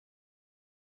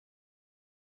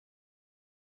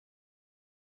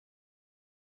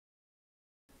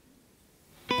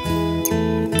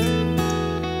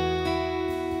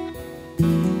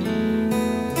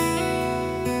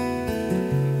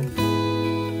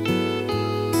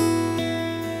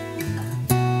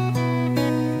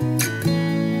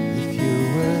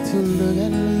look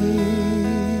at me.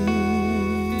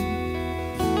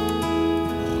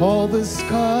 All the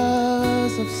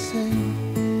scars of sin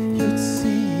you'd see.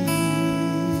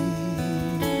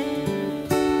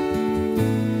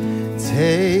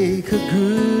 Take a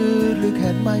good look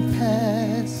at my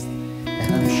past,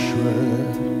 and I'm sure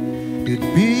you'd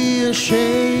be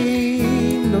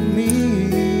ashamed of me.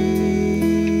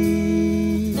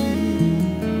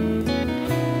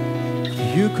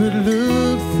 You could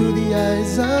look through the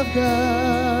eyes of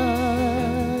God,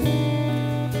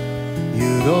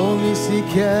 you'd only see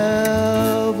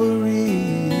Calvary.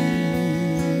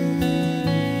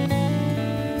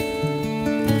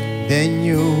 Then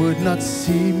you would not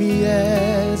see me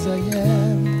as I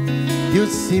am,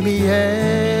 you'd see me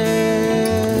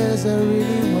as I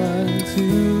really want to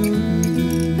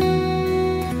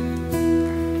be.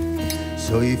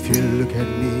 So if you look at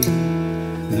me,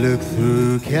 look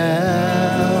through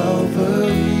Calvary.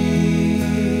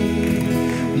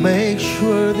 Make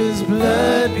sure there's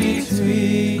blood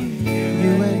between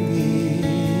you and me.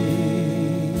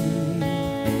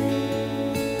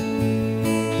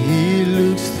 He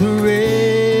looks through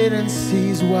red and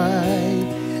sees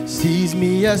white, sees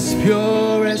me as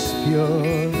pure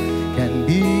can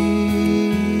be.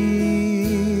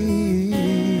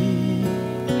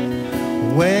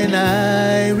 When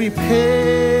I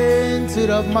repented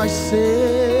of my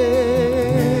sins,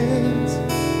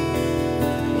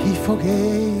 He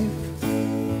forgave me.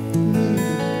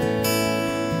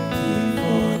 He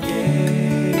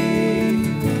forgave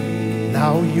me.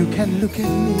 Now you can look at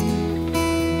me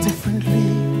differently.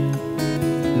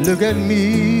 Look at me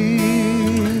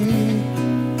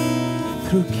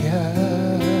through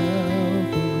Calvary.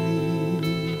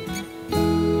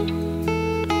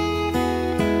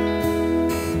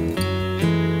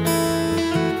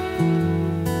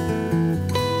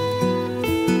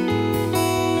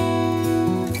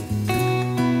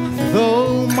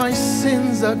 Though my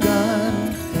sins are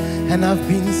gone and I've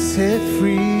been set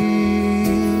free,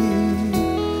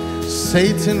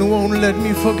 Satan won't let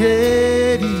me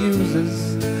forget. He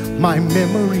uses my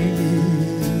memory,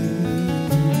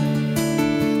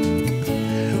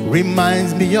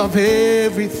 reminds me of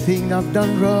everything I've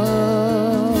done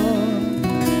wrong,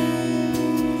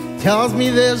 tells me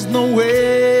there's no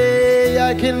way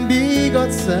I can be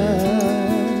God's son.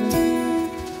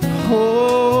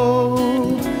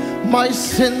 Oh, my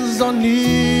sins don't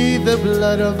need the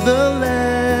blood of the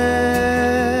Lamb.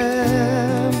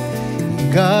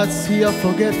 God's sea of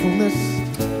forgetfulness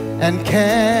and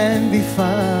can be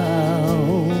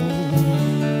found.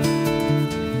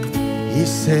 He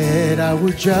said I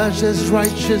would judge as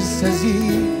righteous as He,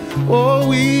 oh,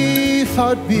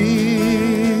 without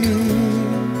being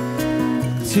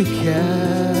to Calvary.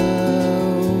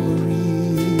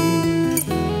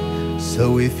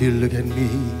 So if you look at me,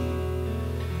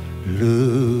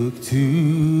 look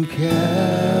to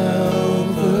Calvary.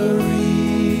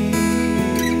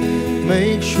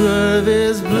 Make sure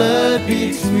there's blood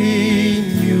between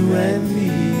you and me.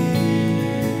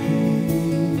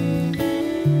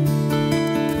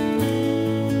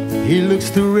 He looks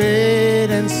through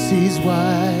red and sees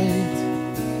white.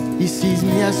 He sees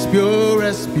me as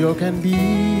pure can be.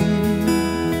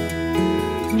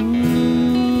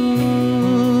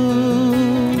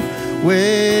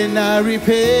 When I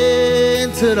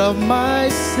repented of my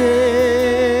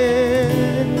sin,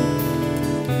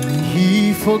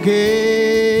 He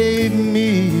forgave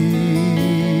me.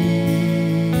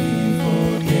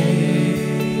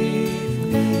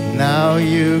 Now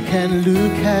you can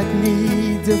look at me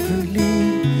differently.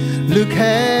 Look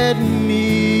at me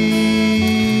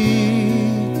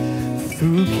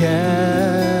through Calvary.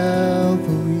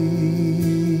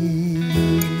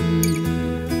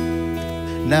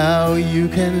 Now you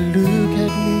can look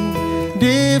at me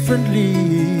differently.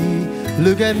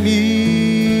 Look at me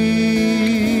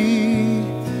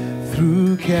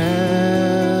through Calvary.